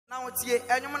Now it's ye,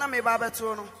 and you want to make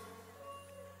Babatrono.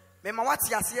 Mema what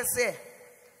you say,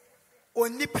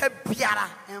 only pep biara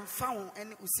and found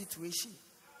any situation.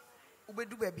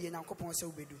 Ubedu baby and Uncle Ponce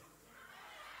Ubedu.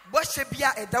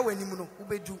 Boshebia a dawenimuno,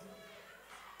 Ubedu.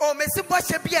 Oh, Messi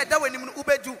Boshebia dawenimuno,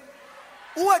 Ubedu.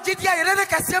 Who did ya, you never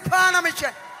can see a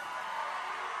panamiche.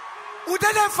 Who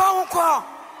didn't found call?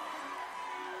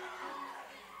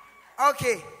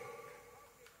 Okay.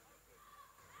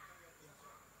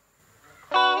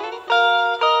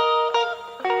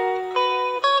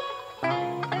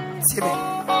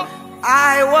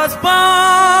 I was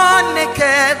born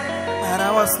naked, but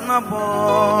I was not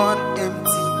born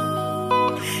empty.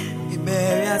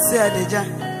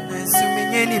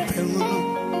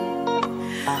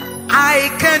 I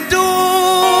can do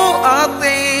all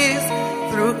things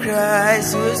through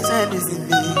Christ who strengthens in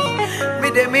me. Me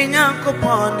de minyanko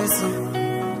upon this,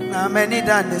 na many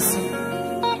done this.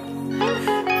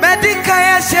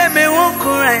 Medicaya shame won't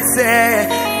cry say,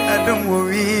 I don't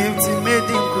worry to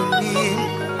medicuni.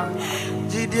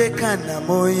 Jide kana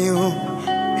moyo,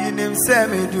 minim se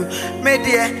medu,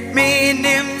 medie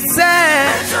minim se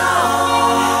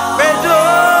medu,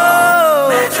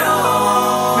 medu,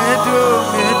 medu,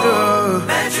 medu,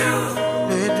 medu,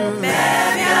 medu,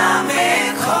 media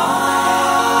meko.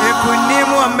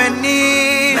 Ekunimu ameni,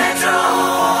 medu,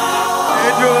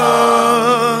 medu.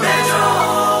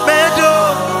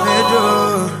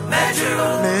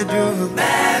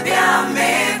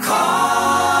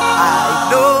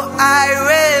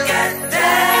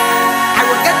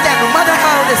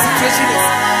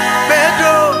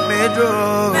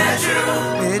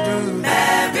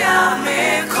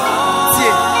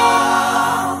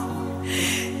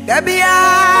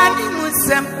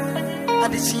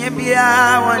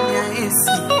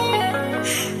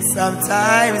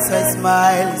 Sometimes I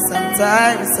smile,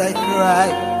 sometimes I cry.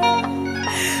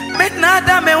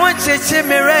 Nada me want cheche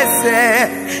me rese.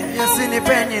 Yes, in the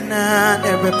penny na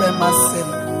never pay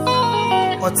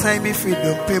myself. What time if we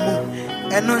don't pay more?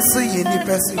 And also you need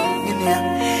person in here.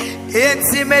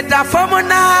 Intimate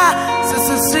formula,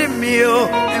 so swim meal,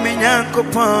 and me yanko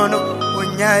pono,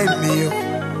 unyai meal.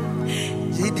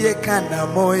 Jidie kana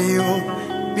moyo,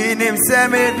 minim se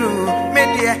medu,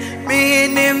 media,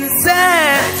 minim se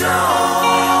medu,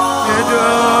 medu,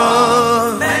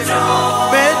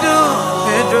 medu,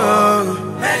 medu,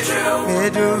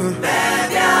 medu,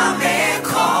 media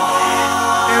meko.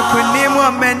 Ekunimu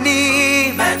ameni,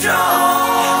 medu,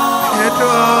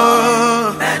 medu,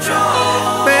 medu,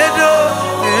 medu,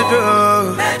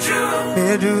 medu,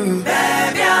 medu,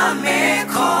 media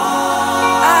meko.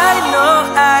 I know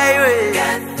I will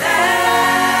get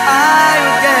there. I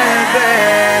will get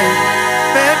there.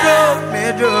 Medu,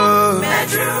 medu,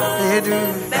 medu, medu,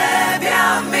 media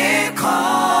meko.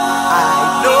 I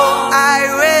know I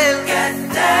will get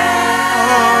there.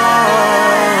 Oh,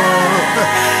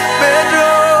 medu,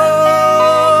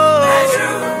 medu,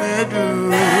 medu,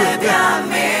 media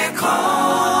meko.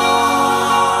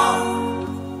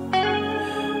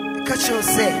 Catch you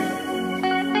say,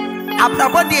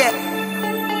 Abnabodie.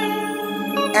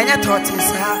 Enya tortis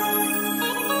ha.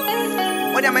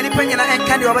 What am many penny and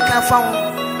candy over can found?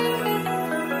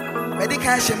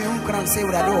 Medical shame you can say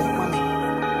what I do, mommy.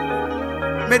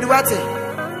 Meduate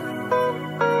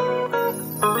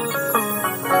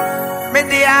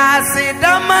Media say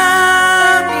Dama,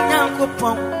 Uncle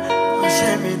Pom,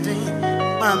 Shemidi,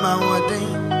 Mamma, what day?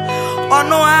 Oh,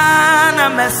 no, Anna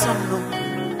Messono,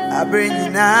 I bring you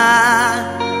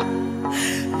now.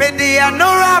 Media no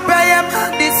rabbi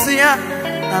this year.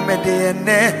 I'm a dear,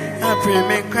 I pray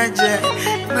me cranger,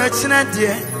 much not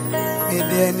dear.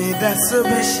 Media need that so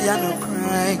no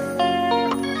cry.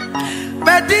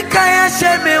 But the Kaya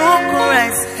shame me won't cry,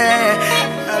 say,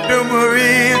 I don't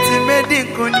worry to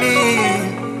medicuni.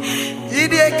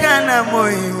 Idea can I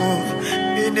moyo,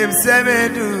 in him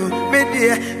sevedu,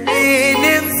 media, in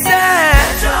him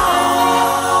said,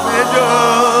 medo,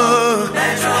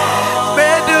 medo,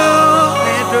 medo,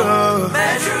 medo,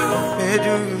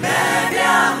 medo,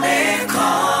 media meko.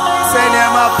 Send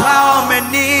him a power, me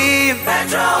name,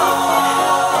 medo,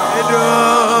 medo,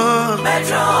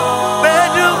 medo,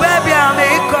 medo, baby, I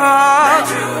meko,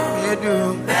 medo,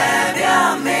 baby, I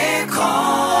meko.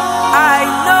 I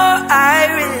know I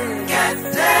will get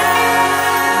there.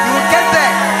 You get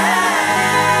there.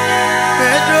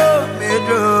 Medo,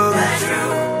 medo, medo,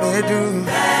 medo,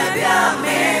 baby, I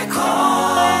meko.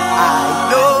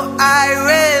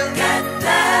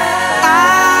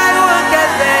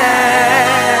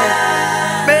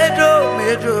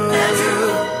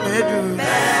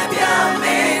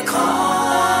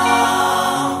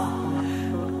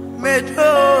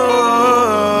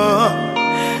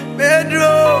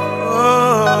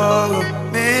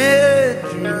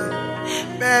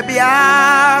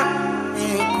 bebia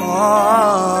iko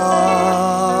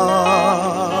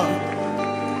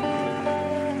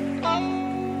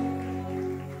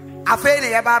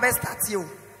afeni ya baba start you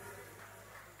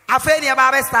afeni ya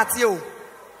baba start you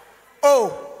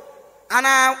oh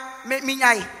ana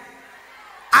minyai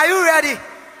are you ready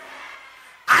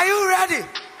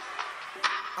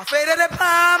afeni the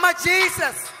palm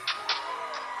Jesus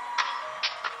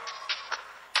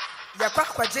ya kwa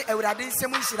kwaje ewurade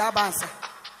nsemu nhira abansa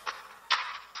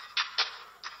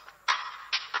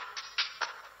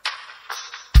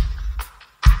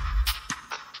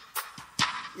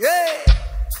yeah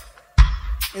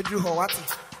edu ho wati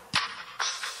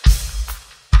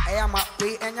eya ma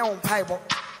we enya won paibo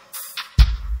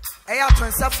eya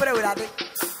tonsa frɛ ewurade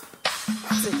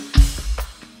ati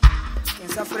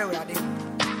tonsa frɛ ewurade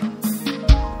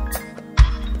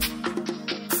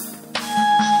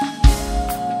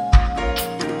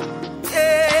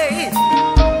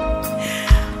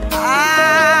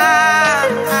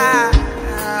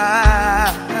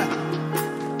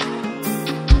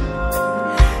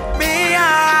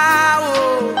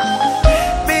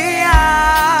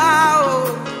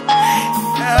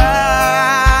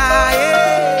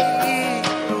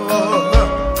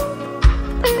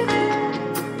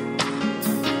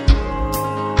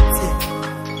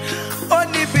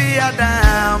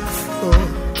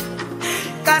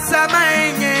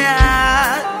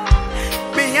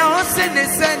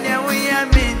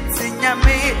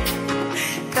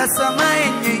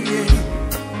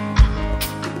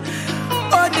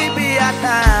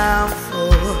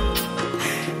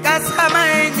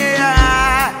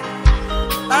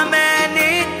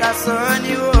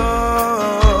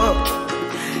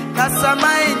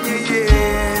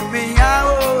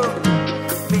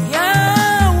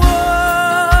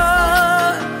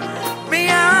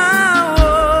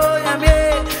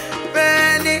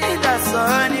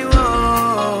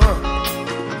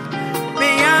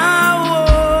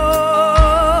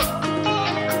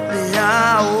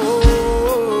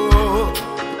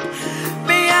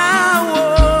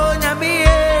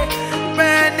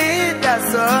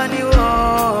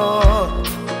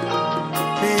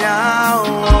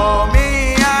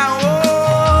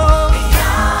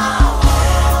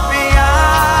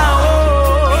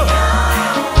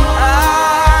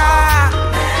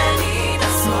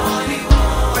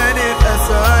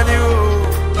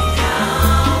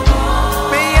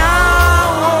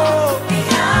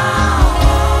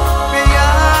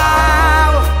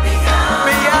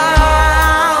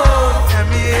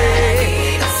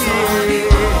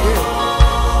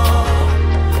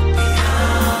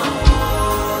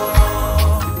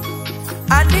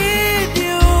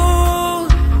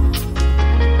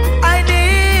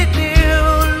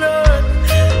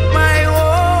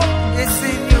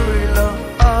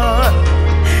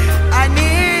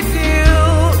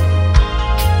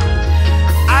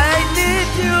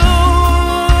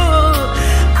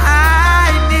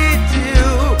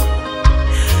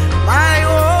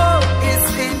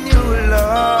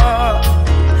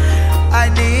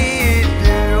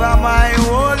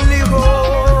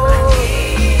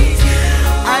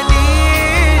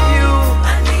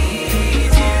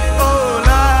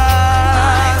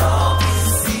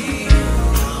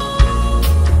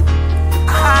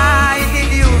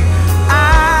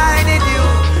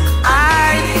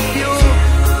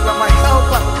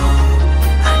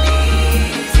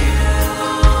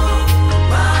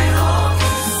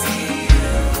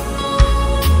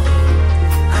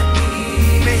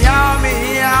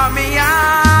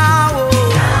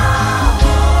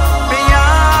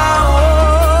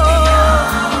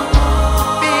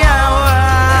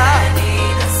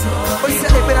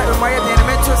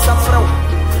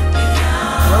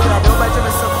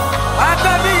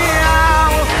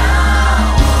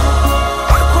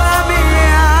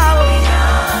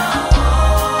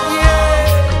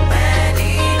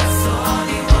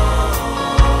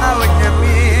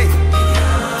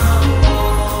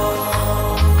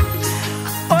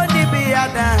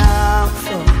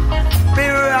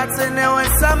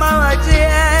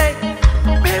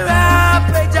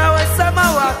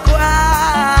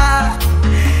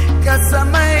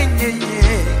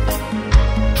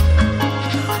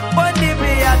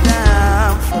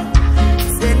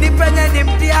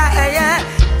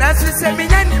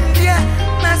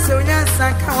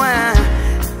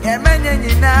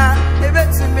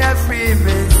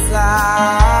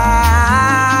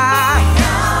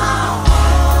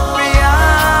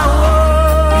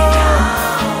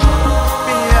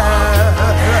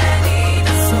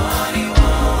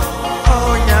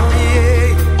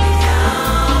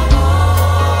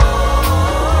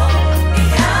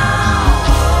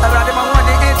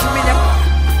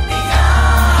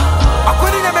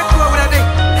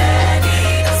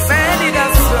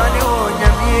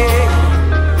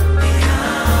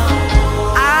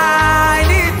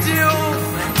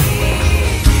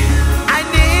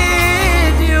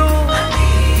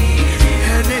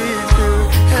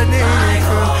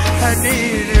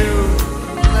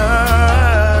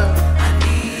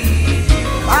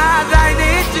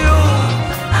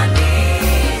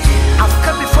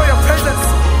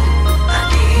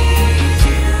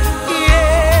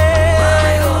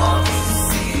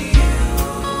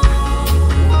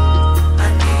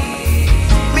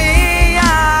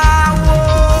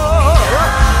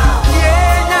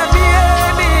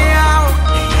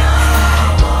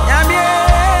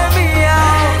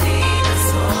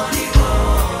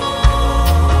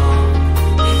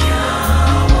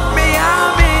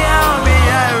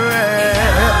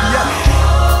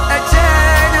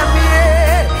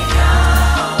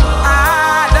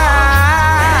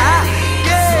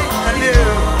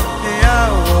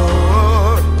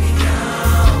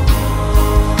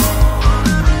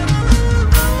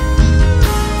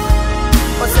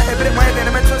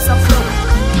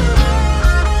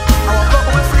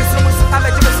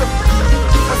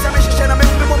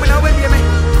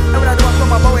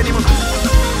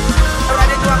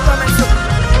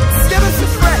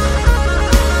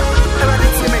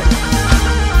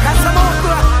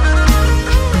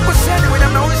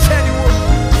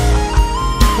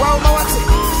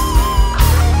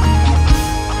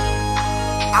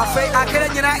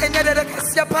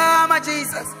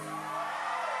Jesus.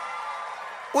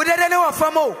 We didn't know a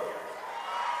famo.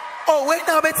 Oh, wait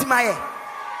now, Betty Maya.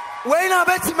 Wait now,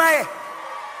 Betty Maya.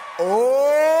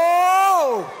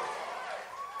 Oh,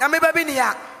 Yami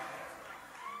Babinia.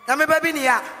 Yami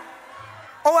Babinia.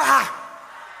 Oh, ha.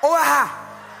 Oh, ha.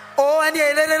 Oh, and ye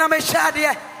let me shad ye.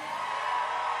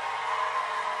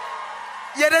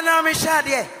 Ye didn't me shad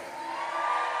ye.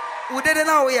 We didn't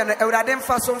know we had them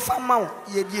for some fun mount.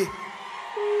 Ye.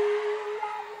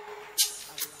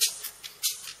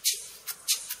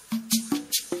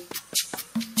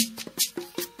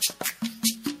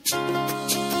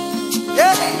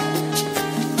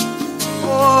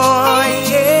 Oh,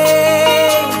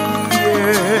 yeah.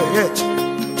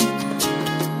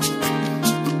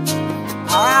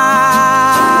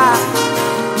 Ah.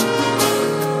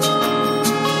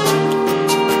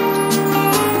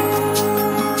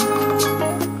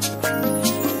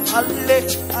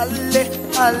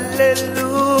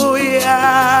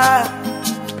 Hallelujah.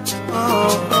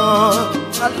 Oh,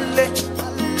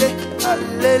 hallelujah.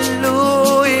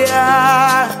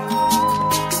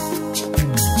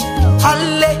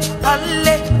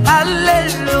 Hallelujah.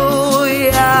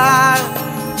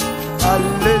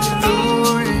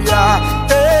 Hallelujah.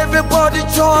 Everybody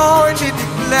join me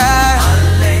declare.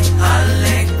 Hallelujah.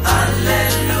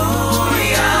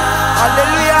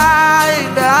 Hallelujah in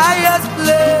the highest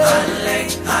place.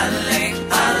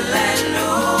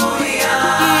 Hallelujah.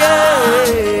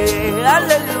 Yeah.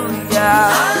 Hallelujah.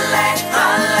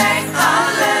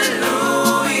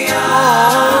 Hallelujah.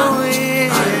 Oh,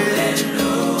 yeah.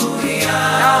 Hallelujah.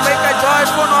 Now make a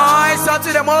joyful noise unto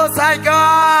the Most High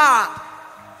God.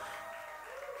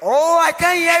 Oh, I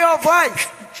can hear your voice.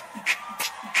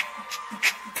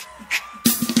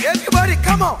 Everybody,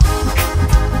 come on.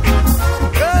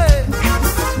 Hey.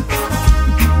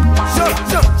 Show.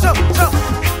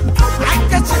 I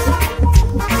get you.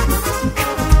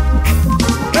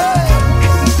 Hey.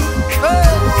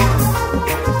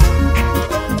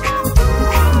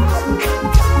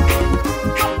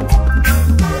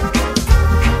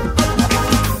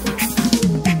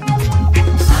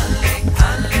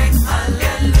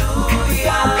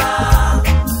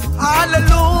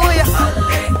 Hallelujah.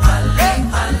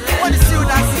 What is you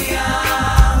dancing?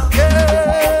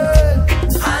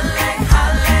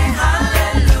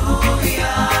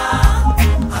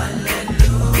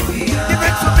 Give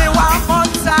it to me one more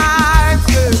time.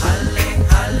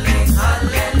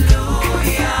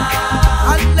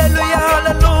 Hallelujah,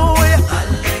 hallelujah.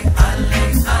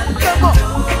 Come on.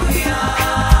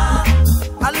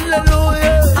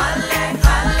 Hallelujah.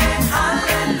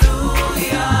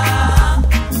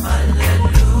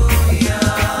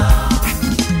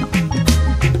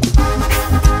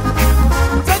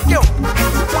 Thank you.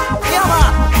 Yeah,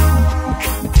 man.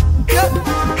 Yeah.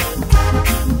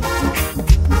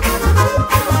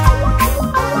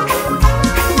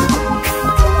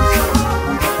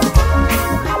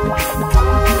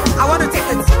 I want to take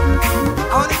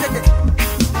it.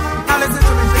 Now listen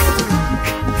to me.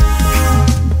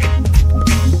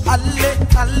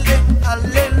 Hallelujah.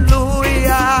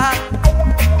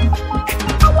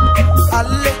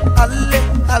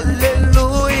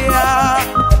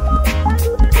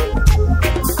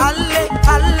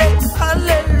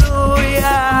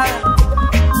 Hallelujah.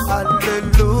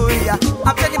 Hallelujah.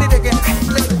 I'm taking it again.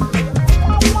 Listen.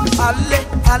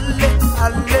 Hallelujah.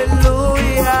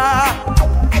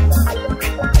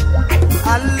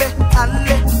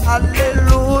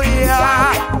 Hallelujah.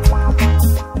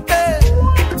 Hey.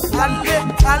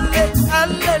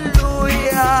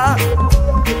 Hallelujah.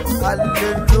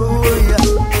 Hallelujah.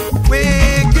 We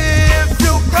give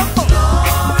you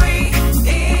glory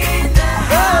in the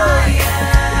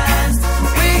highest.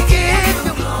 We give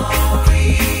you glory.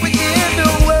 We give you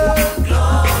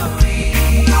glory.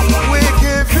 We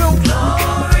give you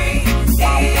glory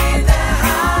in the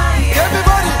highest.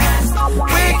 Everybody,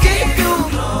 we give you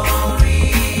glory.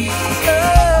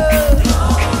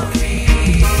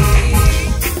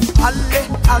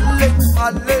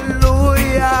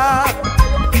 Hallelujah.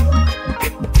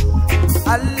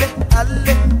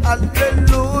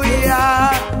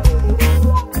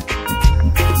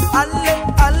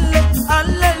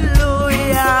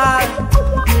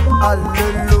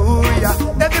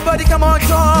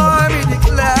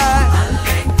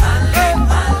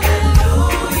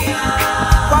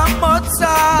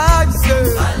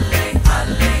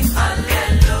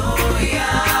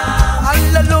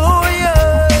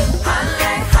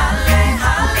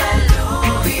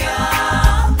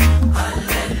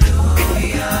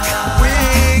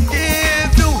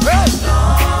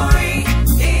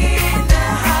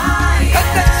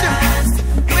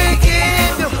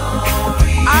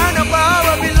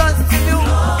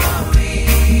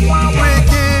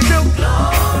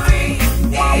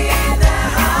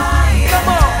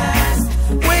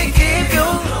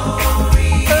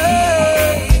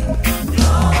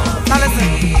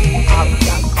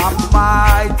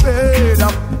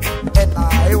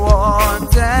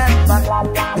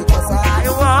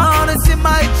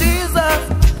 my Jesus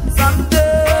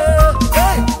someday.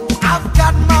 Hey, I've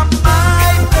got my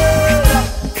mind made up,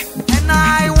 and I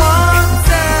won't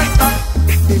turn back,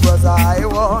 because I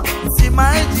want to see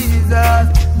my Jesus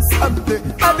someday.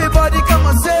 Everybody come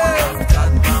and say, I've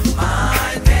got my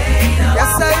mind made up.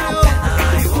 yes I do. And I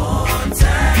won't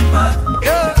turn back,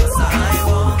 because I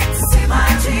want to see my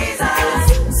Jesus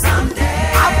someday.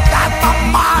 I've got my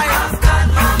mind. I've got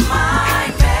my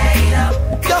mind made up.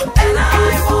 And I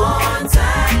won't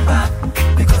turn back,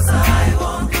 because I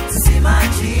want to see my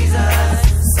Jesus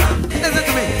someday. Listen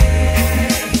to me.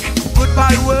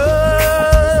 Goodbye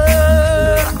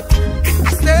world, I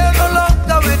stay no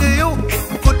longer with you.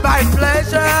 Goodbye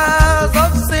pleasures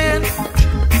of sin,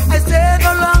 I stay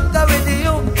no longer with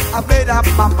you. I made up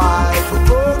my mind to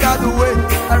go God's way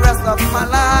the rest of my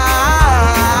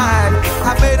life. I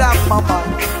made up my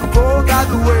mind to go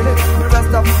God's way the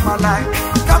rest of my life.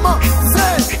 Come on,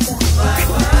 say Goodbye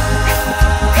world,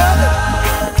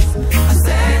 I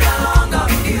stay no longer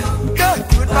with you. yeah,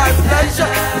 goodbye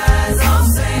pleasure. Pleasures of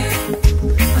sin,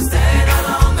 I stay no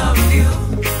longer with you.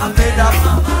 I made up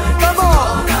my mind. Come on,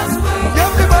 God's way,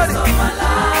 everybody. of my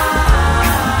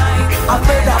life. I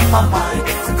made up my mind.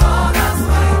 To go God's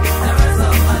way, the rest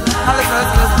of my life. Now listen,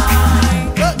 listen.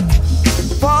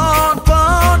 Born,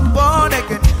 born, born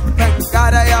again. Thank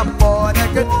God I am born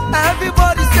again.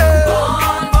 Everybody say,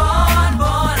 Born, born,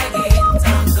 born again.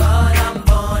 Thank God I'm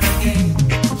born again.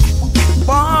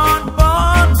 born,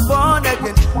 born, born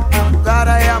again. Thank God I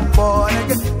am born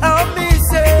again. Help me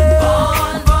say,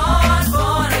 Born, born,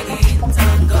 born again.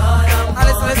 Thank God I'm now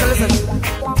listen, born listen, again. listen.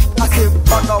 I say,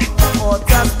 born of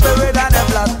water, spirit and the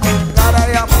blood. Thank God I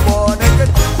am born again.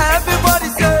 Everybody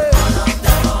say,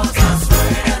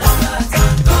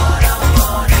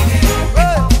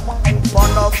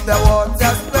 born of the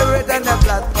water, spirit and the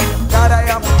blood. Thank God I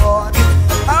am born.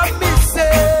 Help me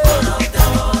say,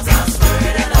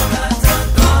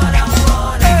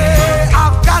 hey,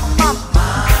 I've got my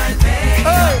mind made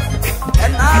up,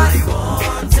 and I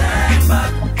Won't turn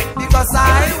back, because I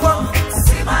want. to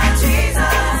see my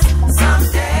Jesus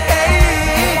someday.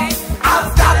 Hey, I've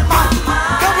got my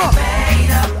come on,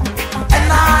 Made up, and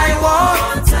I want.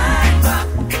 won't turn back,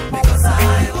 because I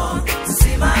want to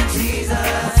see my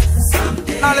Jesus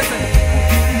someday. Now listen,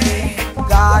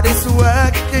 God is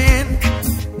working.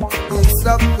 It's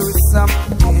up to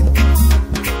something.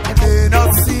 I may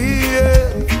not see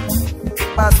it,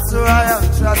 but so I am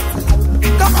trusting.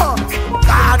 Come on,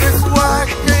 God is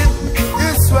working.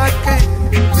 He's working.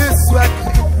 He's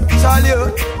working. Tell you,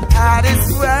 God is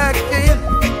working,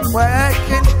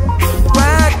 working,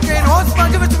 working. Husband,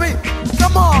 give it to me.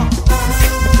 Come on.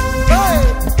 Hey,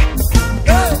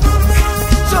 hey.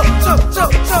 Show.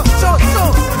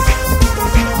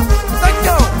 Thank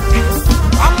you.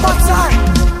 One more time.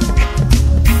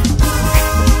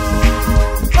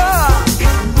 Ah.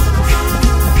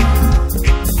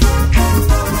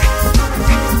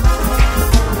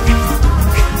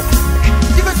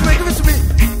 Give it to me, give it to me.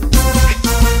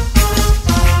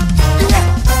 Yeah.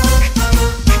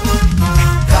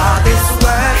 God is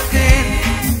working.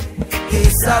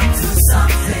 He's up to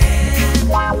something.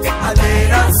 I may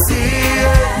not see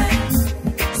it,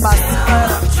 but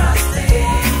I'm trusting.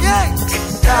 Yeah.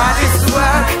 God is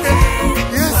working.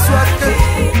 He's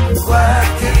working,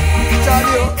 working. Tell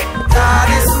you, God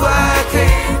is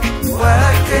working,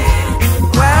 working,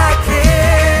 working.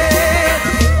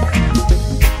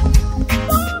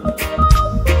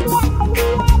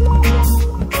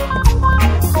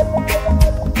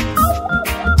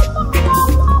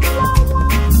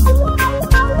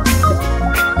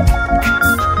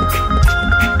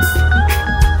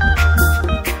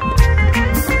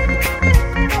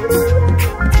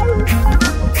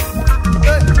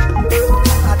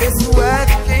 God is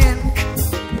working.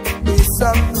 He's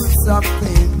up to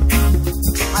something.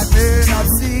 I may not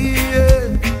see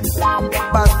it,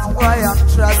 but I am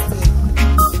trusting.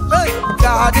 Hey,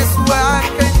 God is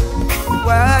working,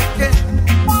 working,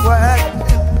 working.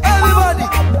 Everybody,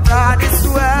 God is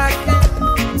working,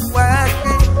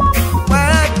 working,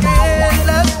 working.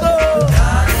 Let's go.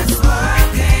 God is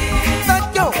working, Thank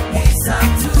you. He's up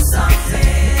to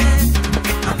something.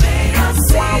 I may not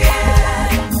see it,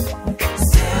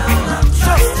 still I'm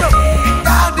trusting.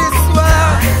 God is He's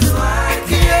working,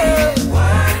 working, yeah,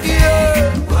 yeah.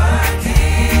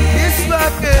 working. He's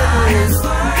working. He's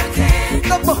working,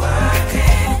 Come on.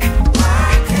 working.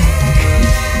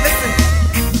 Listen,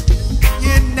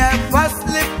 you never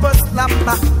sleep or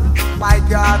slumber. My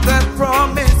God, the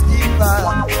promise keeper,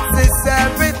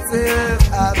 sincerity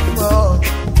at all.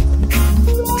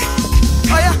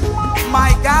 Oh yeah,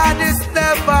 my God is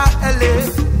never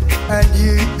late, and He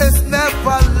is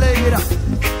never late.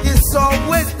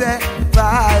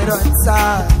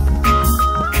 side.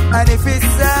 And if he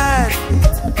said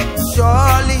it,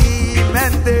 surely he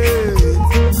meant it.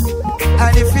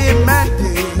 And if he meant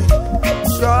it,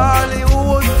 surely he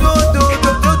would do it.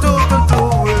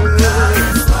 God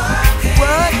is working.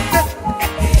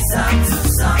 He's up to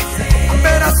something. I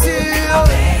may not see I you.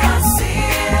 may not see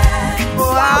it. Oh,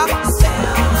 Still I'm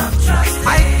trusting.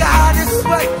 my God is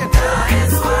working. God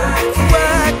is working.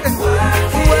 Working.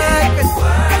 Working. Working.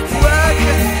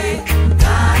 Working.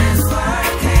 God is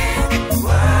working.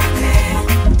 Working.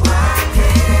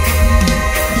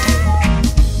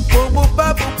 Boom, boom, ba,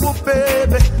 boom, boom,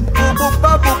 baby. Boom, boom,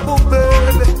 ba, boom, boom,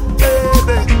 baby.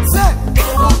 Baby. Say.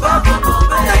 Boom, boom, ba, boom, boom,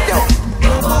 baby. Thank you.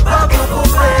 Boom, boom, ba, boom, boom,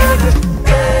 baby.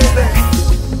 Baby.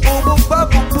 Boom, boom, ba,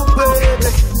 boom, boom, baby.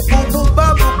 Boom, boom, ba,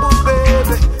 boom, boom,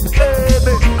 baby.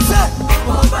 Baby. Say. Boom,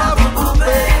 boom, ba, boom, boom,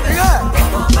 baby. Yeah.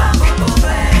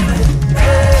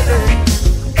 Baby.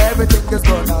 Everything is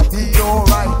gonna be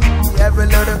alright. Every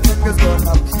little thing is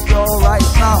gonna be alright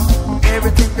now.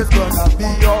 Everything is gonna be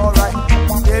alright.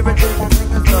 Everything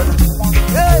is gonna.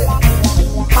 Hey,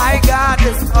 my God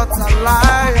is not a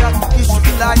liar. He should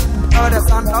lie. No, the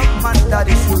son of man that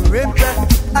he should repent.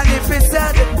 And if he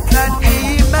said it, then he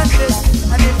meant it.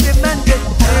 And if he meant it,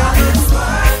 God is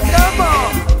working. come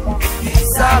on.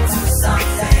 He's up to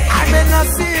something. I may not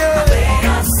see I it. may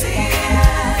not see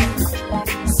it.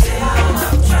 Still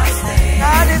I'm trusting.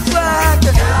 God is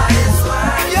working. God is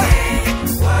working. Yeah.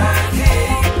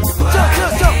 Working.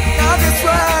 God is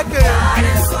working. God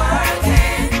is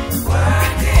working.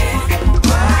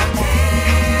 Working.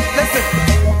 Listen,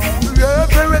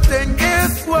 everything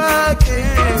is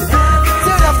working.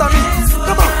 Say it after me.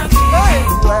 Come on. Hey,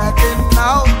 working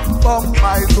out for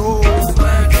my goal.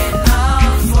 Working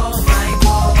out for my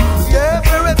goal.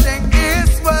 Everything is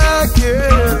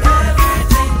working.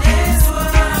 Everything is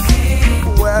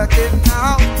working. Working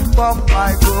out for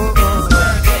my goal.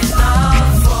 Working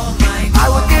out for my I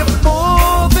will keep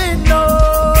moving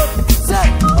on. Say,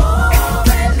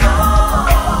 moving on.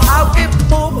 I'll keep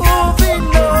moving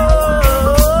on.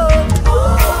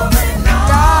 Moving on.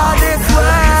 God is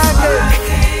working.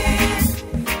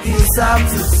 He's up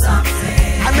to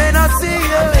something. I may not see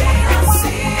you. May not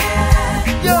see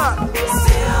it. Yeah.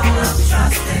 Still I'm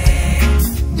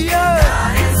trusting. Yeah.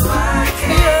 God is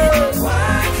working. Yeah.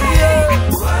 Working. Yeah.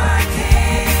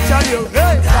 Working. Tell you,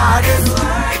 hey, God is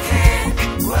Working.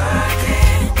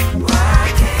 Working.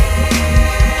 Working.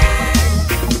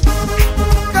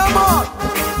 come on.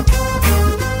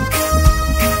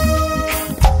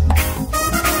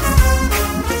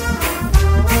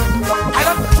 I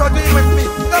love you struggling with me.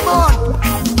 Come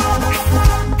on.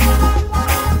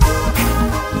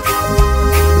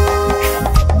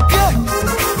 Yeah.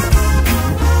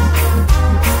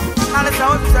 Now let's go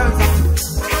to service.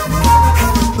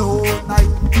 No night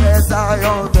where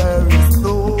Zion, there is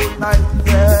no night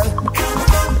there.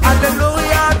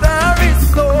 Hallelujah, there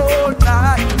is no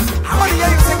night. I want to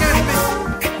hear you singing with me.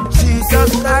 Jesus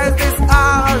Christ is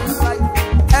our light,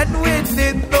 and we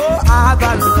need no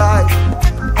other light.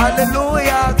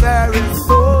 Hallelujah, there is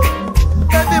no.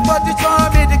 Everybody join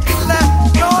me to kill them.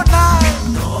 No night.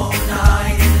 No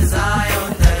night in Zion,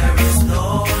 there is no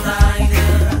night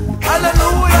there.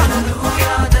 Hallelujah.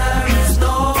 Hallelujah, there is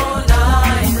no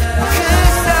night there.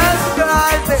 Jesus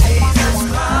Christ. Jesus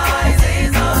Christ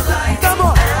is our light. Come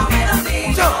on. And we don't need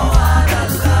no Jump. other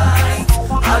light.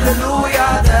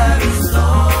 Hallelujah, there is. There's no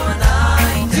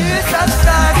night there. Jesus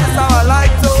Christ is our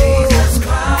light. Oh. Jesus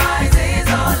Christ is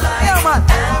our light. Yeah, man.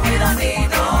 And we don't need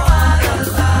no other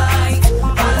light.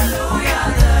 Hallelujah,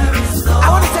 there is no I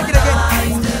want to take it again.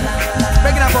 night there.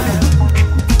 Break it up for me.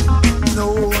 No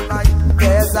night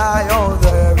there, Zion,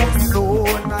 there is no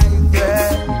night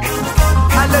there.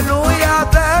 Hallelujah,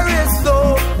 there is no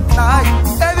night.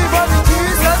 Everybody,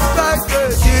 Jesus Christ,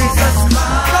 Jesus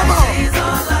Christ. Come on, Is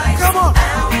our light. come on.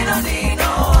 And we don't need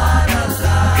no other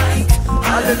light.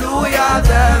 Hallelujah,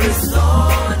 there is No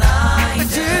night.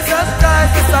 Jesus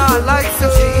Christ is our light. So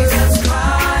Jesus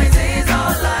Christ is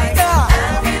our light. yeah.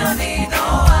 And we don't need no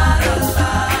other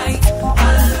light.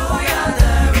 Hallelujah,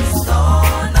 there is no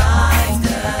night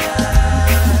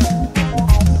there.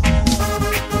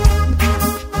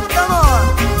 Come on.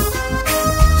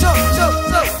 Jump, jump,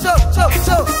 jump, jump, jump,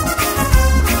 jump.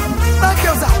 Thank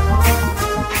you, sir.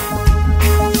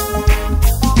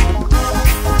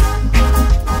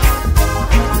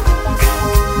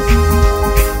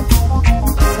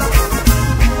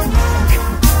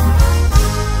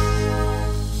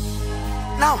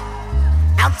 Now,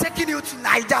 I'm taking you to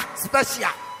Niger special.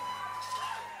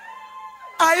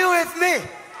 Are you with me?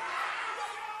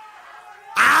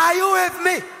 Are you with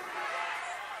me?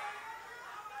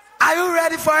 Are you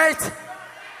ready for it?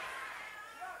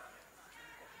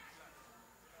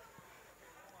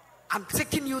 I'm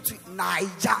taking you to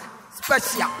Niger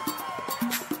special.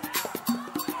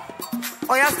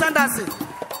 Oh yeah, stand dancing.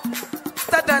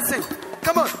 Start dancing.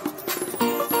 Come on.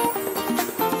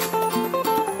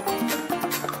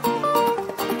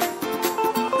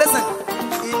 Listen,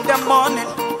 in the morning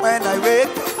when I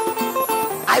wake up,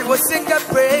 I will sing a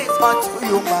praise unto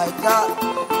you, my God.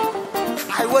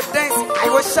 I will dance, I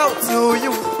will shout to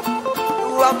you.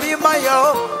 You will be my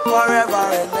own forever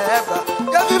and ever.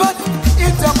 Everybody,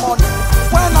 in the morning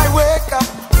when I wake up,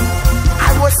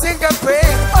 I will sing a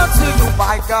praise unto you,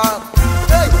 my God.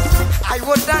 Hey, I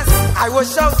will dance, I will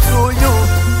shout to you.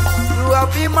 You will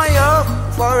be my own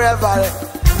forever.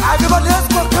 Everybody, let's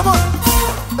go, come on.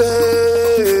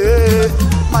 Hey,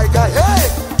 my God, hey,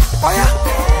 oh yeah,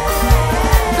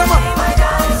 come on.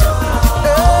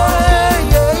 Hey,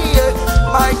 yeah, yeah,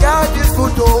 my God is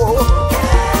good, oh.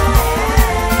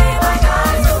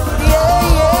 Yeah,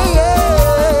 yeah,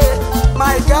 yeah,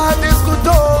 my God is good,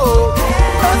 oh.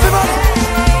 Everybody,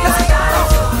 let's go.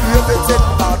 You better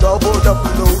now double.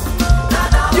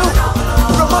 You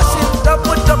promotion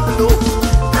double.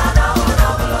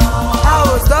 I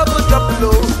was double.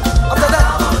 After that,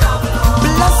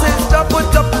 blessings double.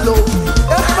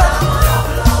 Everybody,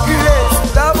 grace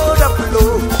double.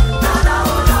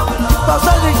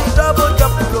 Prosperity double.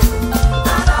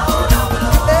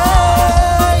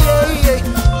 Hey, yeah, yeah,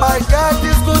 my God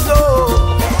is good, oh.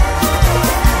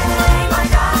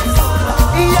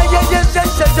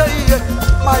 Yeah,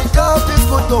 my God is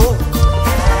good, oh.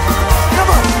 Come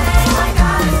on,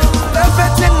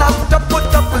 everything now double.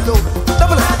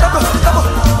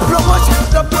 Promotion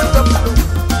double.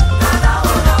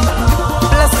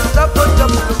 Blessing double.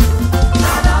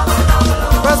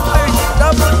 Prosperity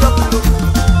double.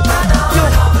 You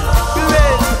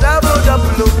grace double.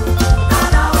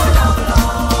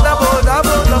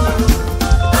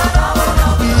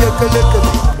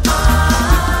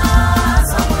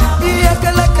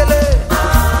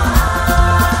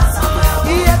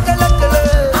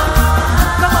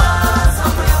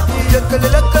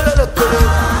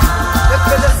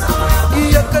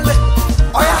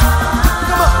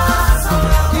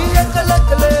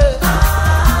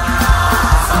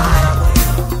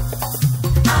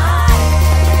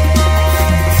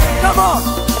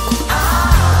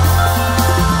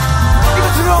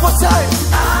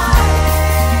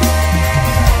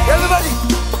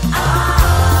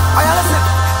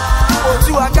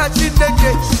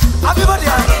 Everybody,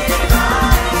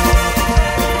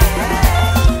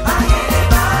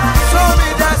 show me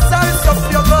the signs of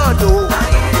your God, oh.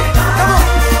 Come on.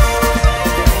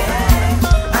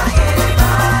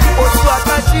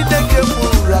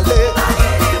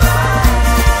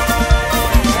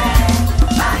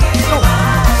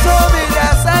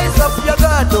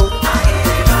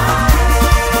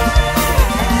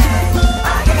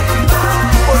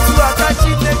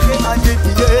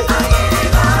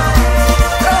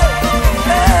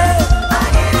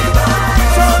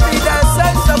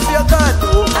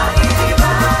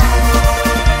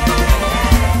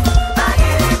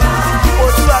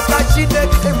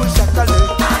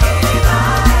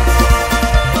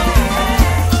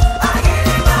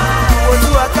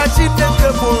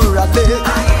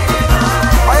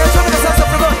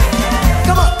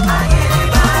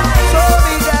 Show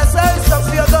me the signs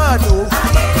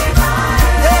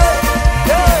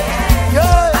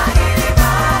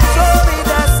of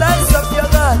your God, oh.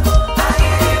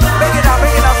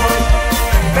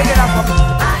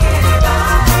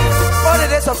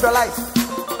 Of your life,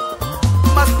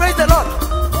 you must praise the Lord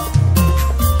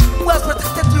who has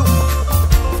protected you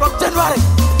from January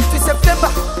to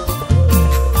September.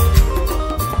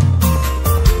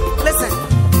 Listen,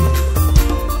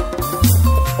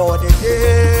 for the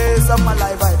days of my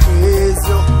life I praise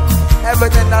you.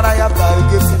 Everything that I have, I will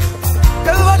give to you.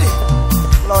 Everybody,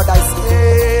 Lord, I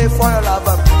say for your love, I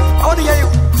want to hear you.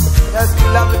 Yes, you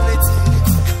love me plenty.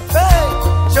 Hey,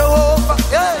 Jehovah,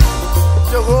 hey,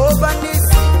 Jehovah needs.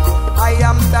 I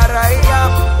am that I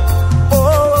am.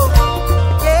 Oh,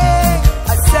 yeah.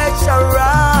 I search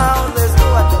around. There's no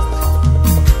one else.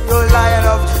 You're Lion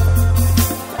of Judah.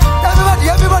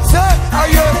 Everybody say, are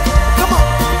you? Come on.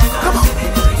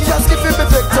 He has given me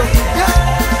victory. Yeah.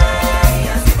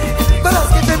 God has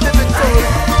given me victory.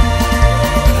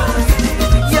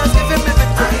 He has given me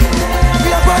victory.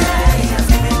 We are going.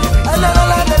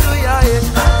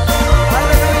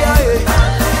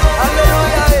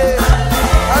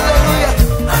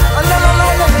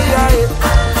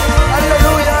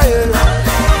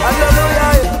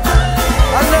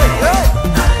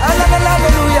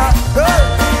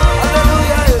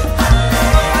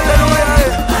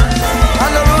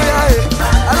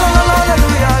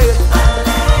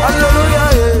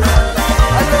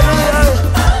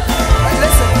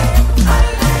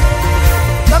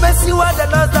 see what the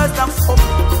Lord has done for me.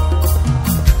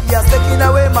 He has taken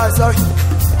away my sorry.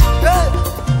 Hey.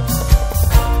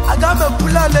 I got my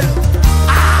pula lelu.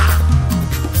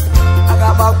 I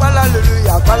got my pala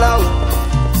hallelujah, pala.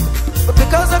 But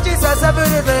because of Jesus,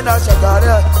 everything I shall got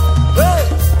it. Hey,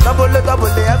 double,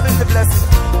 every blessing.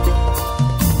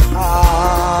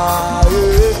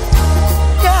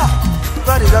 Yeah,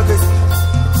 God is always.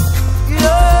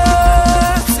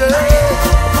 Yes,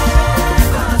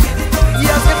 He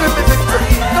has given me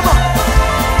victory. Come on,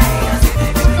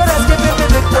 God has given me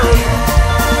victory.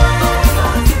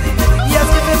 He has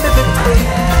given me victory.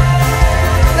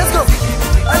 Let's go.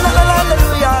 Hallelujah,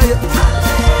 hallelujah,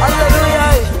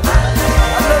 hallelujah,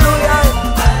 hallelujah,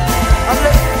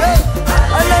 hallelujah.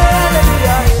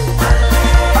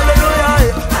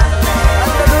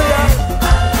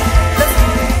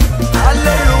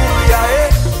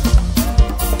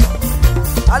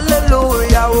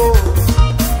 Hallelujah, oh.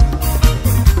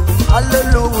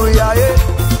 Hallelujah, yeah.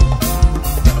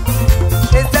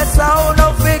 It's the sound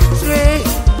of victory.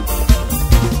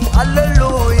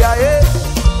 Hallelujah, yeah.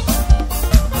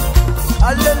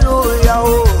 Hallelujah,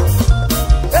 oh.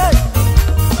 Hey.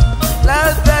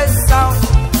 Let the sound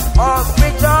of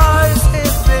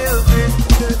rejoicing fill this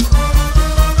place.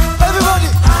 Everybody.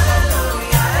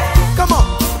 Hallelujah, yeah. Come on,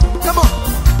 come on,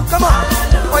 come on.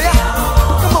 Oh yeah.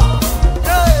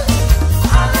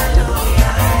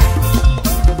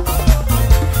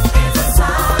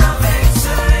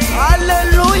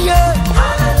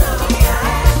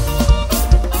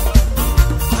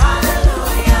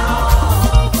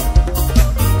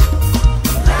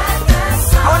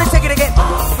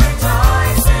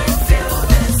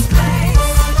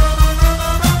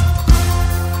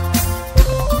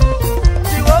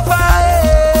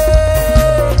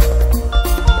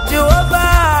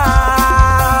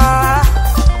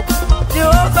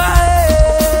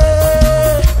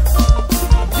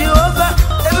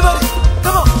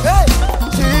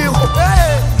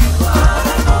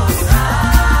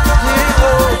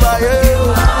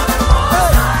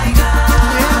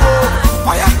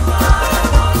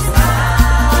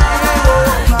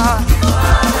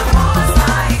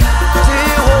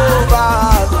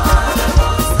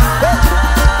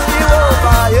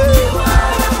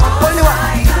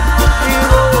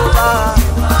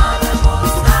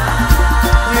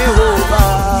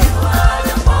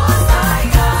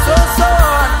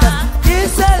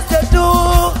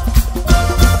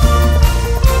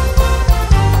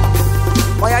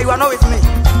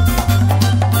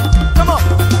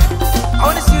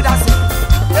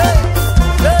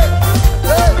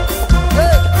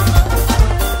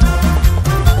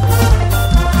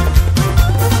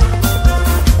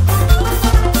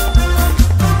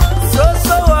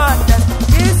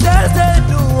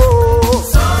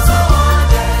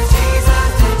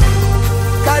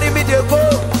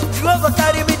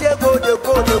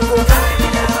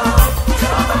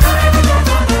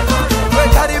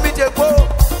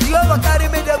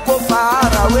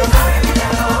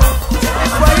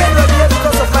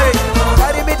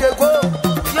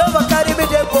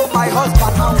 My husband.